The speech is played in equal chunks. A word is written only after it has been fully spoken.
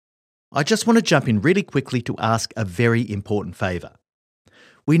I just want to jump in really quickly to ask a very important favour.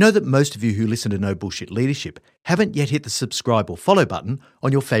 We know that most of you who listen to No Bullshit Leadership haven't yet hit the subscribe or follow button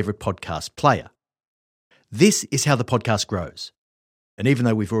on your favourite podcast player. This is how the podcast grows. And even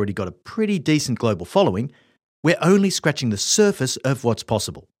though we've already got a pretty decent global following, we're only scratching the surface of what's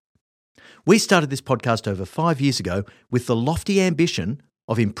possible. We started this podcast over 5 years ago with the lofty ambition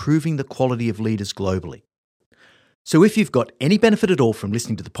of improving the quality of leaders globally. So if you've got any benefit at all from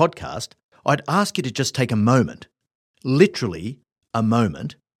listening to the podcast, I'd ask you to just take a moment, literally a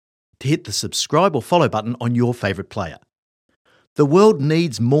moment, to hit the subscribe or follow button on your favourite player. The world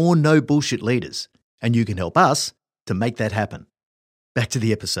needs more no bullshit leaders, and you can help us to make that happen. Back to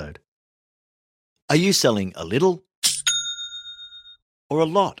the episode. Are you selling a little or a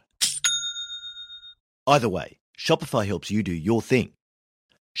lot? Either way, Shopify helps you do your thing.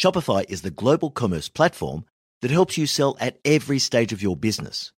 Shopify is the global commerce platform that helps you sell at every stage of your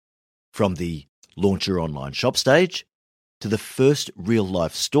business. From the launch your online shop stage, to the first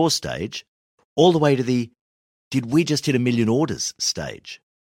real-life store stage, all the way to the did we just hit 1 million orders stage.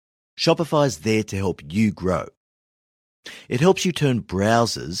 Shopify's there to help you grow. It helps you turn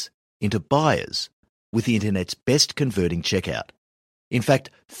browsers into buyers with the internet's best converting checkout. In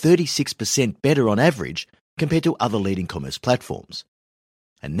fact, 36% better on average compared to other leading commerce platforms.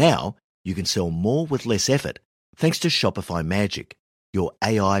 And now you can sell more with less effort thanks to Shopify Magic, your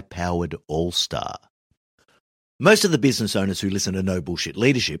AI-powered all-star. Most of the business owners who listen to No Bullshit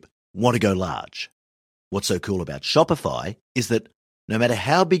Leadership want to go large. What's so cool about Shopify is that no matter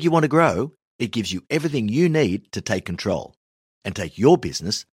how big you want to grow, it gives you everything you need to take control and take your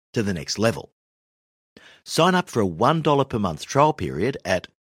business to the next level. Sign up for a $1 per month trial period at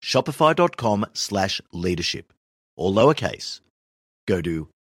shopify.com/leadership, all lowercase. Go to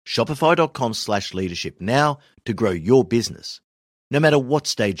shopify.com/leadership now to grow your business, no matter what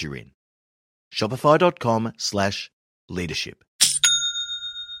stage you're in. Shopify.com/leadership.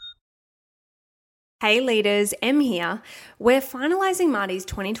 Hey leaders, Em here. We're finalising Marty's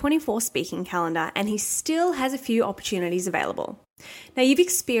 2024 speaking calendar and he still has a few opportunities available. Now you've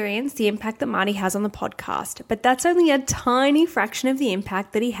experienced the impact that Marty has on the podcast, but that's only a tiny fraction of the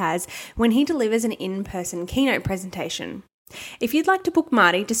impact that he has when he delivers an in-person keynote presentation. If you'd like to book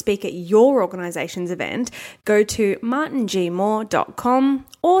Marty to speak at your organisation's event, go to martingmoore.com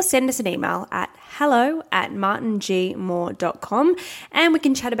or send us an email at hello@martingmoore.com and we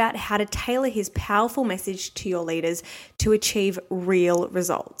can chat about how to tailor his powerful message to your leaders to achieve real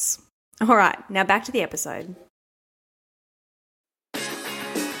results. All right, now back to the episode.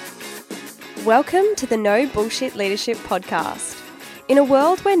 Welcome to the No Bullshit Leadership Podcast. In a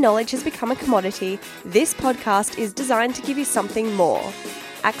world where knowledge has become a commodity, this podcast is designed to give you something more.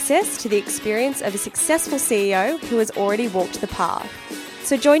 Access to the experience of a successful CEO who has already walked the path.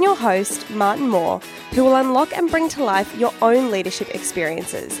 So join your host, Martin Moore, who will unlock and bring to life your own leadership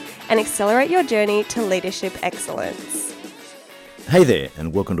experiences and accelerate your journey to leadership excellence. Hey there,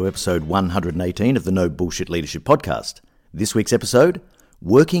 and welcome to episode 118 of the No Bullshit Leadership Podcast. This week's episode,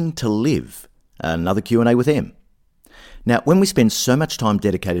 Working to Live, another Q&A with Em. Now, when we spend so much time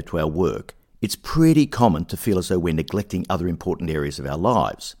dedicated to our work, it's pretty common to feel as though we're neglecting other important areas of our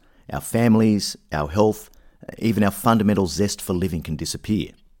lives. Our families, our health, even our fundamental zest for living can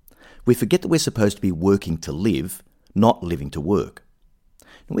disappear. We forget that we're supposed to be working to live, not living to work.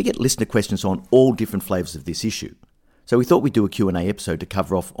 And we get listener questions on all different flavours of this issue. So we thought we'd do a Q&A episode to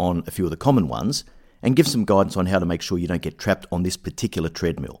cover off on a few of the common ones and give some guidance on how to make sure you don't get trapped on this particular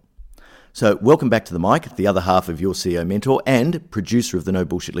treadmill. So welcome back to the mic, the other half of your CEO mentor and producer of the No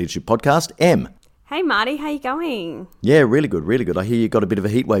Bullshit Leadership Podcast, Em. Hey Marty, how you going? Yeah, really good, really good. I hear you got a bit of a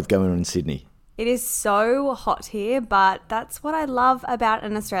heat wave going on in Sydney. It is so hot here, but that's what I love about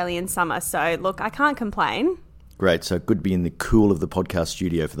an Australian summer. So look, I can't complain. Great, so good to be in the cool of the podcast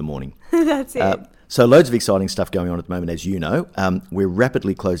studio for the morning. That's it. So loads of exciting stuff going on at the moment, as you know. We're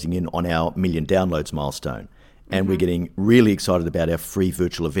rapidly closing in on our 1 million downloads milestone. And we're getting really excited about our free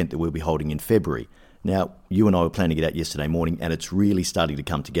virtual event that we'll be holding in February. Now, you and I were planning it out yesterday morning, and it's really starting to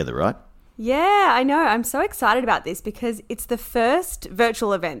come together, right? Yeah, I know. I'm so excited about this because it's the first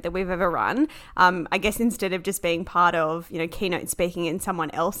virtual event that we've ever run. I guess instead of just being part of, keynote speaking in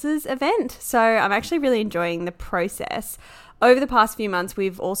someone else's event. So I'm actually really enjoying the process Over the past few months,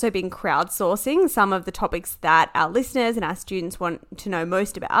 we've also been crowdsourcing some of the topics that our listeners and our students want to know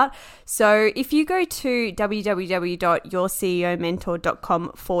most about. So if you go to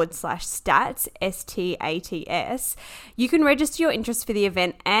www.yourceomentor.com/stats, STATS, you can register your interest for the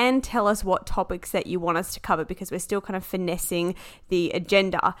event and tell us what topics that you want us to cover, because we're still kind of finessing the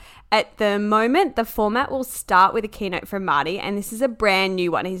agenda. At the moment, the format will start with a keynote from Marty, and this is a brand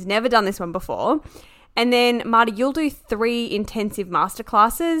new one. He's never done this one before. And then, Marty, you'll do 3 intensive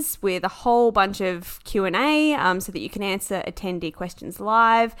masterclasses with a whole bunch of Q&A so that you can answer attendee questions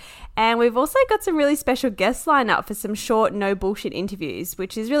live. And we've also got some really special guests lined up for some short, no bullshit interviews,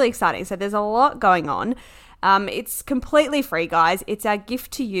 which is really exciting. So there's a lot going on. It's completely free, guys. It's our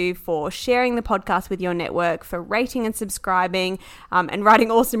gift to you for sharing the podcast with your network, for rating and subscribing, and writing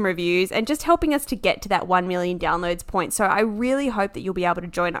awesome reviews, and just helping us to get to that 1 million downloads point. So I really hope that you'll be able to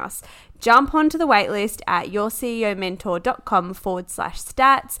join us. Jump onto the waitlist at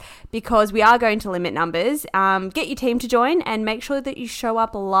yourceomentor.com/stats, because we are going to limit numbers. Get your team to join and make sure that you show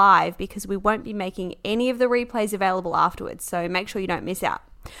up live, because we won't be making any of the replays available afterwards. So make sure you don't miss out.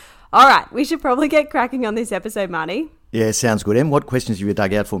 All right, we should probably get cracking on this episode, Marty. Yeah, sounds good. Em, what questions have you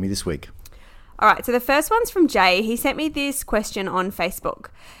dug out for me this week? All right, so the first one's from Jay. He sent me this question on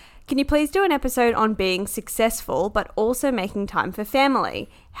Facebook. Can you please do an episode on being successful but also making time for family?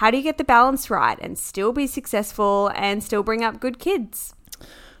 How do you get the balance right and still be successful and still bring up good kids?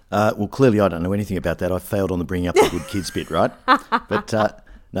 Well, clearly I don't know anything about that. I failed on the bringing up the good kids bit, right? But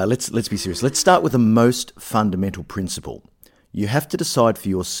no, let's be serious. Let's start with the most fundamental principle. You have to decide for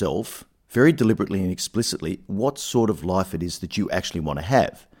yourself, very deliberately and explicitly, what sort of life it is that you actually want to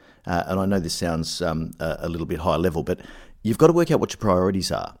have. And I know this sounds a little bit high level, but you've got to work out what your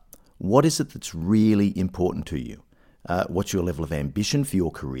priorities are. What is it that's really important to you? What's your level of ambition for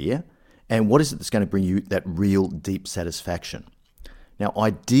your career? And what is it that's going to bring you that real deep satisfaction? Now,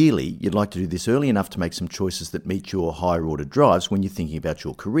 ideally, you'd like to do this early enough to make some choices that meet your higher order drives when you're thinking about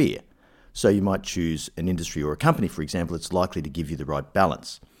your career. So you might choose an industry or a company, for example, that's likely to give you the right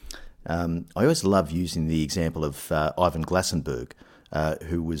balance. I always love using the example of Ivan Glasenberg,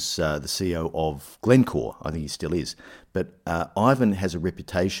 who was the CEO of Glencore. I think he still is. But Ivan has a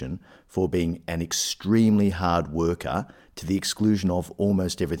reputation for being an extremely hard worker to the exclusion of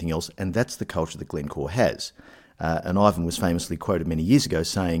almost everything else, and that's the culture that Glencore has. And Ivan was famously quoted many years ago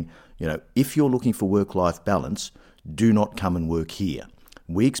saying, if you're looking for work-life balance, do not come and work here.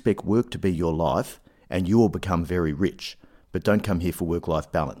 We expect work to be your life and you will become very rich, but don't come here for work-life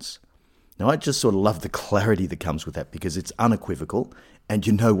balance. Now, I just sort of love the clarity that comes with that, because it's unequivocal and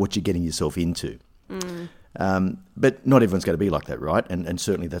you know what you're getting yourself into. But not everyone's going to be like that, right? And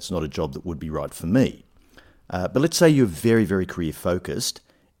certainly that's not a job that would be right for me. But let's say you're very, very career-focused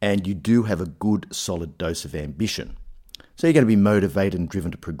and you do have a good, solid dose of ambition. So you're going to be motivated and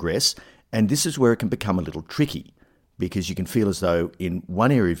driven to progress, and this is where it can become a little tricky, because you can feel as though in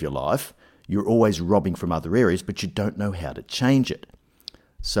one area of your life, you're always robbing from other areas, but you don't know how to change it.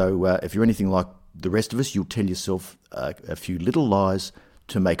 So if you're anything like the rest of us, you'll tell yourself a few little lies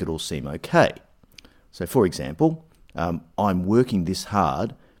to make it all seem okay. So for example, I'm working this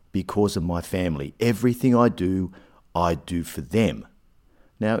hard because of my family. Everything I do for them.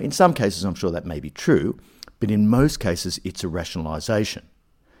 Now, in some cases, I'm sure that may be true, but in most cases, it's a rationalisation.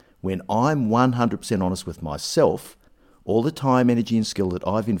 When I'm 100% honest with myself, all the time, energy and skill that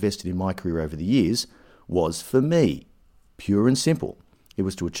I've invested in my career over the years was for me, pure and simple. It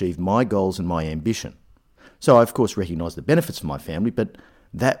was to achieve my goals and my ambition. So I, of course, recognise the benefits for my family, but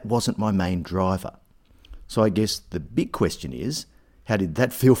that wasn't my main driver. So I guess the big question is, how did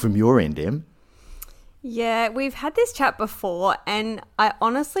that feel from your end, Em? Yeah, we've had this chat before, and I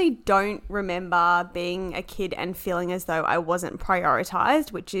honestly don't remember being a kid and feeling as though I wasn't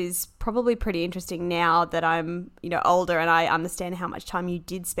prioritised, which is probably pretty interesting now that I'm, older and I understand how much time you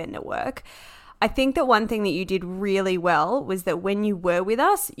did spend at work. I think that one thing that you did really well was that when you were with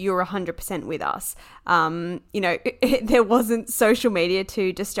us, you were 100% with us. There wasn't social media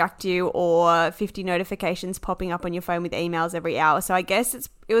to distract you or 50 notifications popping up on your phone with emails every hour. So I guess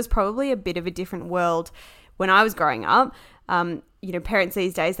it was probably a bit of a different world when I was growing up. Parents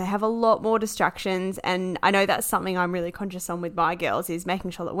these days, they have a lot more distractions. And I know that's something I'm really conscious on with my girls, is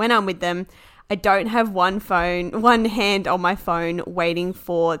making sure that when I'm with them, I don't have one hand on my phone waiting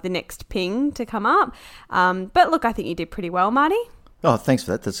for the next ping to come up. But look, I think you did pretty well, Marty. Oh, thanks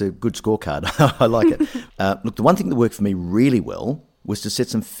for that. That's a good scorecard. I like it. Look, the one thing that worked for me really well was to set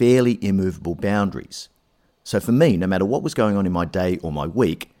some fairly immovable boundaries. So for me, no matter what was going on in my day or my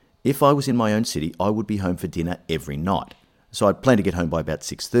week, if I was in my own city, I would be home for dinner every night. So I'd plan to get home by about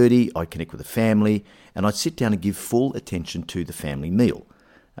 6:30, I'd connect with the family, and I'd sit down and give full attention to the family meal.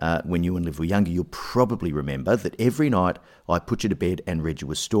 When you and Liv were younger, you'll probably remember that every night I put you to bed and read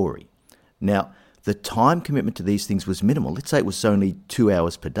you a story. Now, the time commitment to these things was minimal. Let's say it was only 2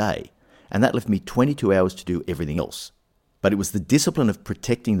 hours per day, and that left me 22 hours to do everything else. But it was the discipline of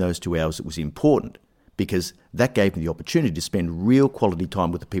protecting those 2 hours that was important, because that gave me the opportunity to spend real quality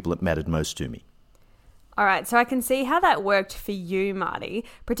time with the people that mattered most to me. All right, so I can see how that worked for you, Marty,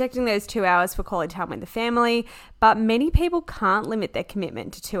 protecting those 2 hours for quality time with the family, but many people can't limit their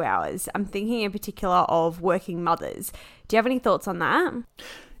commitment to 2 hours. I'm thinking in particular of working mothers. Do you have any thoughts on that?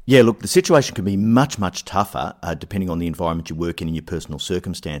 Yeah, look, the situation can be much, much tougher depending on the environment you work in and your personal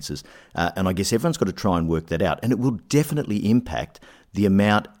circumstances. And I guess everyone's got to try and work that out. And it will definitely impact the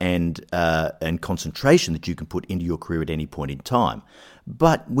amount and concentration that you can put into your career at any point in time.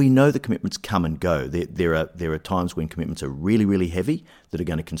 But we know the commitments come and go. There are times when commitments are really, really heavy that are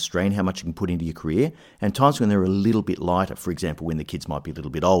going to constrain how much you can put into your career, and times when they're a little bit lighter, for example, when the kids might be a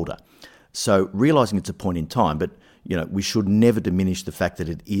little bit older. So realising it's a point in time, but we should never diminish the fact that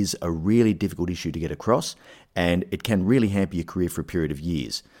it is a really difficult issue to get across, and it can really hamper your career for a period of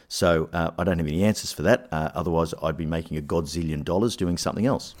years. So I don't have any answers for that. Otherwise, I'd be making a godzillion dollars doing something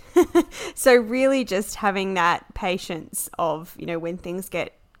else. So really just having that patience of, when things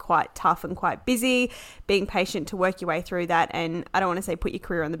get quite tough and quite busy, being patient to work your way through that. And I don't want to say put your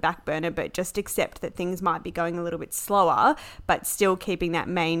career on the back burner, but just accept that things might be going a little bit slower, but still keeping that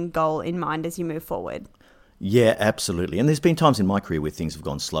main goal in mind as you move forward. Yeah, absolutely. And there's been times in my career where things have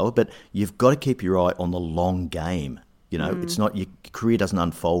gone slower, but you've got to keep your eye on the long game. It's not, your career doesn't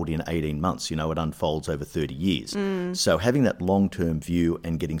unfold in 18 months, it unfolds over 30 years. So having that long-term view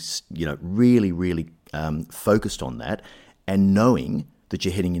and getting, really, really focused on that, and knowing that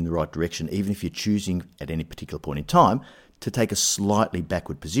you're heading in the right direction, even if you're choosing at any particular point in time to take a slightly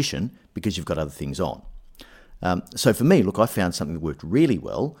backward position because you've got other things on. So for me, look, I found something that worked really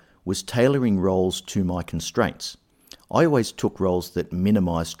well was tailoring roles to my constraints. I always took roles that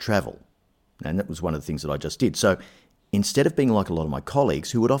minimised travel, and that was one of the things that I just did. So instead of being like a lot of my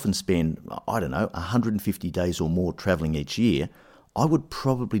colleagues who would often spend, 150 days or more travelling each year, I would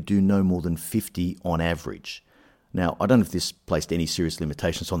probably do no more than 50 on average. Now, I don't know if this placed any serious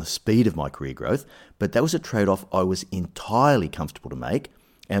limitations on the speed of my career growth, but that was a trade-off I was entirely comfortable to make,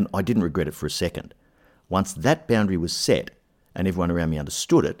 and I didn't regret it for a second. Once that boundary was set and everyone around me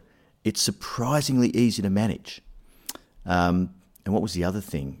understood it, it's surprisingly easy to manage. And what was the other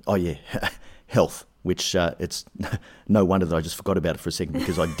thing? Oh, yeah, health, which it's no wonder that I just forgot about it for a second,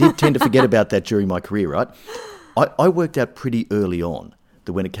 because I did tend to forget about that during my career, right? I worked out pretty early on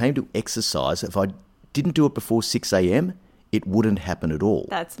that when it came to exercise, if I didn't do it before 6 a.m., it wouldn't happen at all.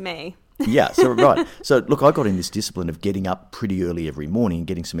 That's me. Yeah, so right. So look, I got in this discipline of getting up pretty early every morning and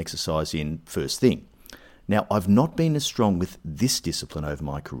getting some exercise in first thing. Now, I've not been as strong with this discipline over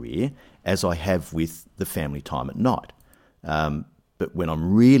my career as I have with the family time at night. But when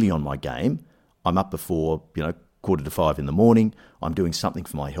I'm really on my game, I'm up before, 4:45 in the morning. I'm doing something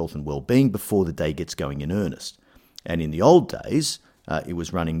for my health and well-being before the day gets going in earnest. And in the old days, it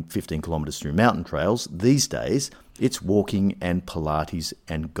was running 15 kilometres through mountain trails. These days, it's walking and Pilates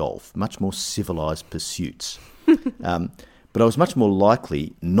and golf, much more civilised pursuits. But I was much more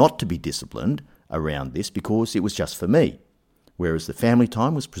likely not to be disciplined around this because it was just for me, whereas the family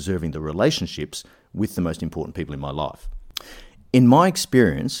time was preserving the relationships with the most important people in my life. In my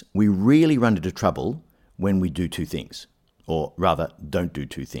experience, we really run into trouble when we do two things, or rather, don't do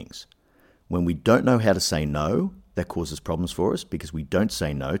two things. When we don't know how to say no, that causes problems for us because we don't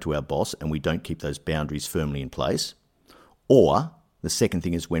say no to our boss and we don't keep those boundaries firmly in place. Or the second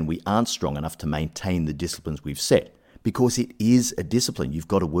thing is when we aren't strong enough to maintain the disciplines we've set, because it is a discipline. You've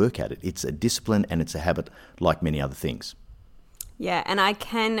got to work at it. It's a discipline and it's a habit like many other things. Yeah, and I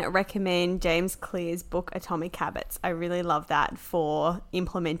can recommend James Clear's book, Atomic Habits. I really love that for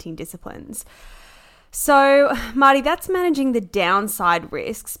implementing disciplines. So, Marty, that's managing the downside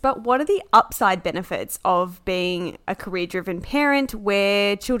risks, but what are the upside benefits of being a career-driven parent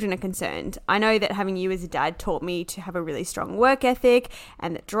where children are concerned? I know that having you as a dad taught me to have a really strong work ethic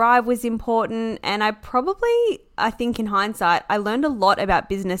and that drive was important, and I think in hindsight, I learned a lot about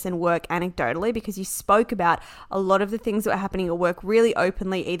business and work anecdotally because you spoke about a lot of the things that were happening at work really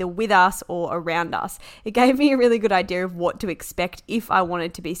openly, either with us or around us. It gave me a really good idea of what to expect if I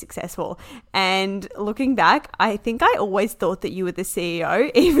wanted to be successful. And looking back, I think I always thought that you were the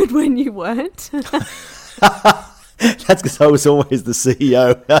CEO, even when you weren't. That's because I was always the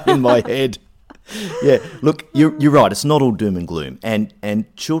CEO in my head. Yeah, look, you're right. It's not all doom and gloom. And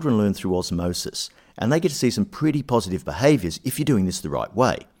children learn through osmosis. And they get to see some pretty positive behaviours if you're doing this the right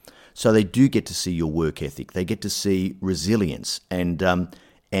way. So they do get to see your work ethic. They get to see resilience and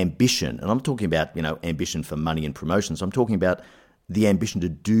ambition. And I'm talking about, ambition for money and promotions. I'm talking about the ambition to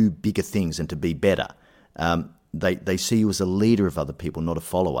do bigger things and to be better. They see you as a leader of other people, not a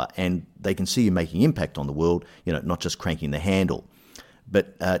follower. And they can see you making impact on the world, not just cranking the handle.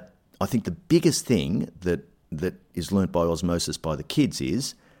 But I think the biggest thing that is learnt by osmosis by the kids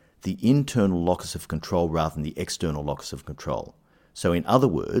is the internal locus of control rather than the external locus of control. So in other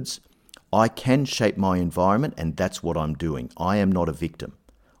words, I can shape my environment, and that's what I'm doing. I am not a victim.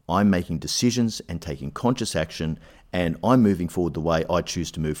 I'm making decisions and taking conscious action, and I'm moving forward the way I choose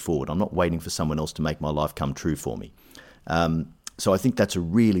to move forward. I'm not waiting for someone else to make my life come true for me. So I think that's a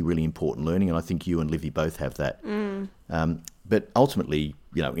really, really important learning, and I think you and Livy both have that. But ultimately,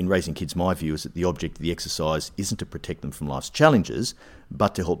 in raising kids, my view is that the object of the exercise isn't to protect them from life's challenges,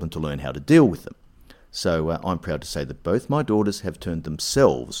 but to help them to learn how to deal with them. So I'm proud to say that both my daughters have turned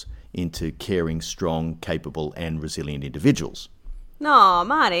themselves into caring, strong, capable and resilient individuals. No,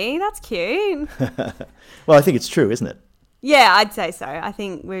 Marty, that's cute. Well, I think it's true, isn't it? Yeah, I'd say so. I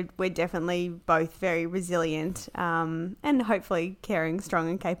think we're definitely both very resilient and hopefully caring, strong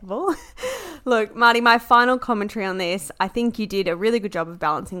and capable. Look, Marty, my final commentary on this, I think you did a really good job of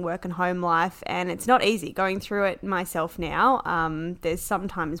balancing work and home life, and it's not easy going through it myself now. There's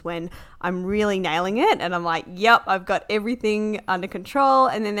sometimes when I'm really nailing it and I'm like, yep, I've got everything under control.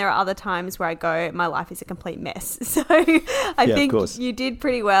 And then there are other times where I go, my life is a complete mess. So I think you did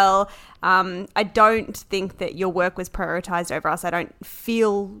pretty well. I don't think that your work was prioritized over us. I don't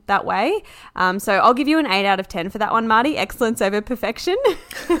feel that way. So I'll give you an 8 out of 10 for that one, Marty. Excellence over perfection.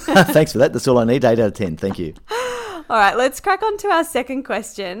 Thanks for that. That's all I need. 8 out of 10. Thank you. All right, let's crack on to our second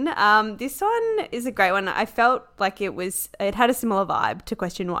question. This one is a great one. I felt like it had a similar vibe to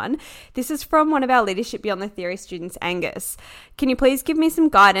question 1. This is from one of our Leadership Beyond the Theory students, Angus. Can you please give me some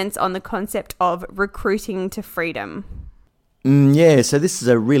guidance on the concept of recruiting to freedom? Yeah, so this is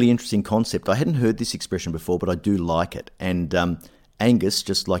a really interesting concept. I hadn't heard this expression before, but I do like it. And Angus,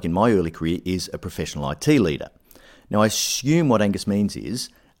 just like in my early career, is a professional IT leader. Now, I assume what Angus means is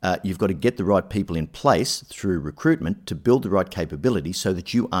you've got to get the right people in place through recruitment to build the right capability so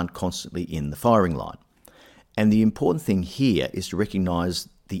that you aren't constantly in the firing line. And the important thing here is to recognise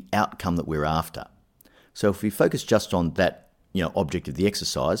the outcome that we're after. So if we focus just on that, object of the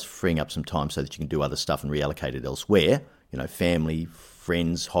exercise, freeing up some time so that you can do other stuff and reallocate it elsewhere, family,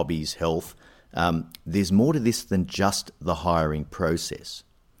 friends, hobbies, health, there's more to this than just the hiring process.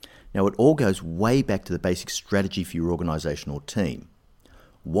 Now, it all goes way back to the basic strategy for your organisation or team.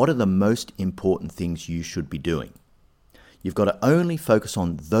 What are the most important things you should be doing? You've got to only focus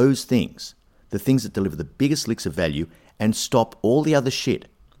on those things, the things that deliver the biggest licks of value, and stop all the other shit.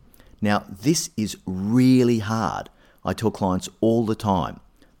 Now, this is really hard. I tell clients all the time,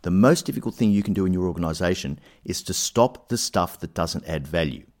 the most difficult thing you can do in your organisation is to stop the stuff that doesn't add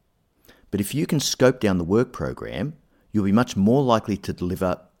value. But if you can scope down the work program, you'll be much more likely to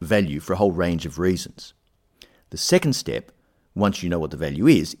deliver value for a whole range of reasons. The second step, once you know what the value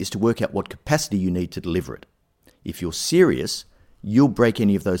is to work out what capacity you need to deliver it. If you're serious, you'll break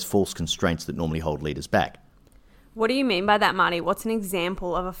any of those false constraints that normally hold leaders back. What do you mean by that, Marty? What's an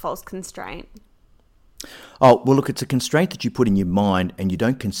example of a false constraint? Oh, well, look, it's a constraint that you put in your mind and you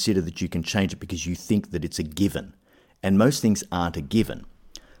don't consider that you can change it because you think that it's a given. And most things aren't a given.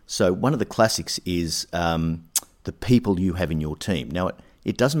 So one of the classics is the people you have in your team. Now,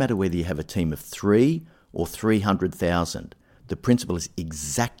 it doesn't matter whether you have a team of 3 or 300,000. The principle is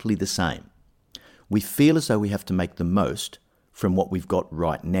exactly the same. We feel as though we have to make the most from what we've got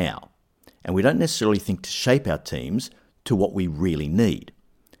right now. And we don't necessarily think to shape our teams to what we really need.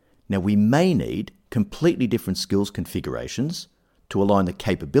 Now, we may need completely different skills configurations to align the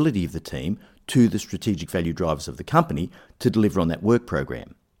capability of the team to the strategic value drivers of the company to deliver on that work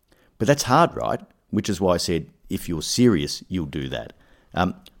program. But that's hard, right? Which is why I said, if you're serious, you'll do that.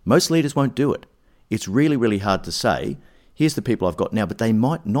 Most leaders won't do it. It's really, really hard to say, here's the people I've got now, but they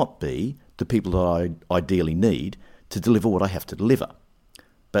might not be the people that I ideally need to deliver what I have to deliver.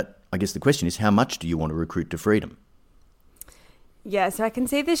 But I guess the question is, how much do you want to recruit to freedom? Yeah, so I can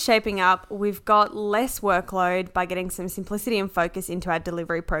see this shaping up. We've got less workload by getting some simplicity and focus into our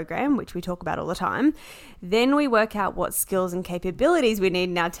delivery program, which we talk about all the time. Then we work out what skills and capabilities we need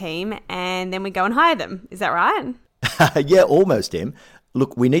in our team, and then we go and hire them. Is that right? Yeah, almost, Em.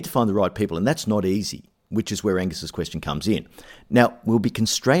 Look, we need to find the right people, and that's not easy, which is where Angus's question comes in. Now, we'll be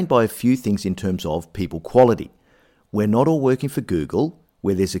constrained by a few things in terms of people quality. We're not all working for Google,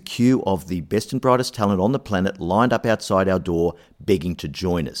 where there's a queue of the best and brightest talent on the planet lined up outside our door begging to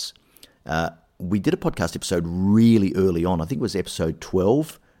join us. we did a podcast episode really early on. I think it was episode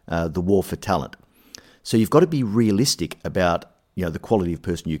 12, The War for Talent. So you've got to be realistic about the quality of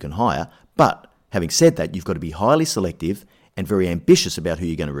person you can hire. But having said that, you've got to be highly selective and very ambitious about who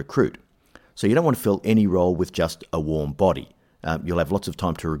you're going to recruit. So you don't want to fill any role with just a warm body. You'll have lots of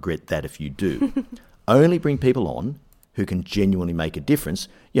time to regret that if you do. Only bring people on who can genuinely make a difference,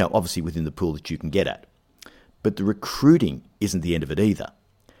 obviously within the pool that you can get at. But the recruiting isn't the end of it either.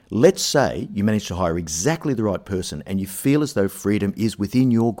 Let's say you manage to hire exactly the right person and you feel as though freedom is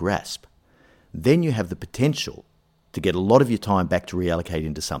within your grasp. Then you have the potential to get a lot of your time back to reallocate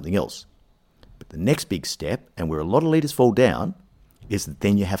into something else. But the next big step, and where a lot of leaders fall down, is that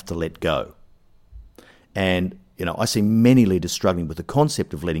then you have to let go. And, I see many leaders struggling with the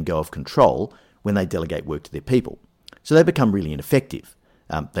concept of letting go of control when they delegate work to their people. So they become really ineffective.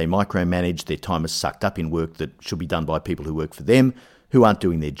 They micromanage, their time is sucked up in work that should be done by people who work for them, who aren't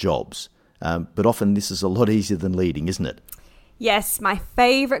doing their jobs. But often this is a lot easier than leading, isn't it? Yes, my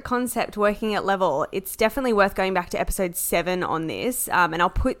favourite concept, working at level. It's definitely worth going back to episode 7 on this, and I'll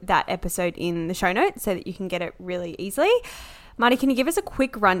put that episode in the show notes so that you can get it really easily. Marty, can you give us a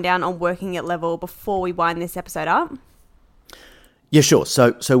quick rundown on working at level before we wind this episode up? Yeah, sure.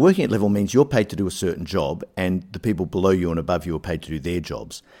 So working at level means you're paid to do a certain job and the people below you and above you are paid to do their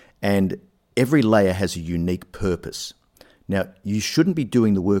jobs. And every layer has a unique purpose. Now, you shouldn't be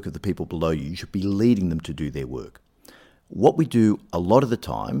doing the work of the people below you. You should be leading them to do their work. What we do a lot of the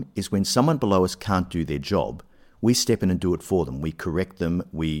time is when someone below us can't do their job, we step in and do it for them. We correct them.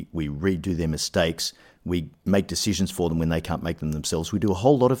 We redo their mistakes. We make decisions for them when they can't make them themselves. We do a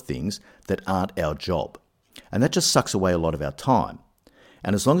whole lot of things that aren't our job. And that just sucks away a lot of our time.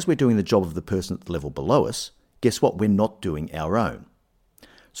 And as long as we're doing the job of the person at the level below us, guess what? We're not doing our own.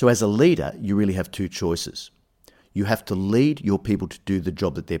 So as a leader, you really have two choices. You have to lead your people to do the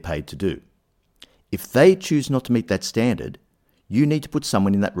job that they're paid to do. If they choose not to meet that standard, you need to put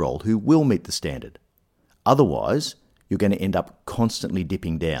someone in that role who will meet the standard. Otherwise, you're going to end up constantly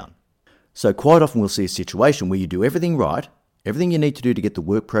dipping down. So quite often we'll see a situation where you do everything right, everything you need to do to get the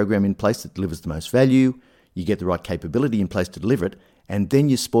work program in place that delivers the most value, you get the right capability in place to deliver it, and then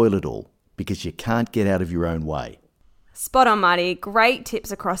you spoil it all because you can't get out of your own way. Spot on, Marty. Great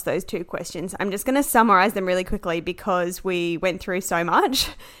tips across those two questions. I'm just going to summarize them really quickly because we went through so much.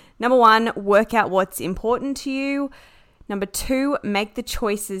 Number 1, work out what's important to you. Number 2, make the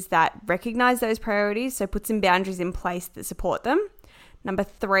choices that recognize those priorities, so put some boundaries in place that support them. Number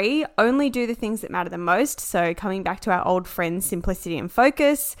 3, only do the things that matter the most, so coming back to our old friends, simplicity and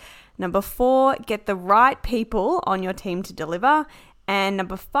focus. Number 4, get the right people on your team to deliver. And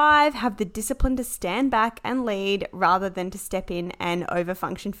number 5, have the discipline to stand back and lead rather than to step in and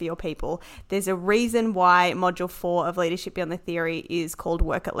overfunction for your people. There's a reason why Module 4 of Leadership Beyond the Theory is called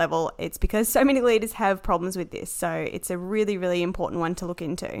Work at Level. It's because so many leaders have problems with this. So it's a really, really important one to look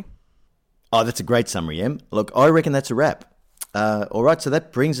into. Oh, that's a great summary, Em. Look, I reckon that's a wrap. All right, so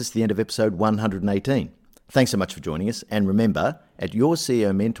that brings us to the end of episode 118. Thanks so much for joining us. And remember, at Your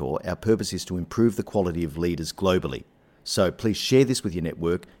CEO Mentor, our purpose is to improve the quality of leaders globally. So please share this with your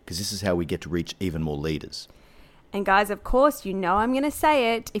network because this is how we get to reach even more leaders. And guys, of course, I'm going to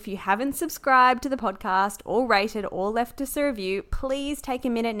say it. If you haven't subscribed to the podcast or rated or left us a review, please take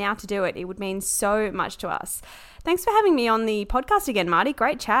a minute now to do it. It would mean so much to us. Thanks for having me on the podcast again, Marty.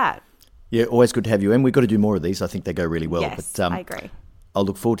 Great chat. Yeah, always good to have you, Em. We've got to do more of these. I think they go really well. Yes, but, I agree. I'll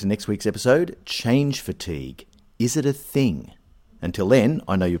look forward to next week's episode, Change Fatigue. Is it a thing? Until then,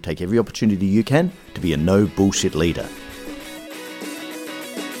 I know you'll take every opportunity you can to be a no bullshit leader.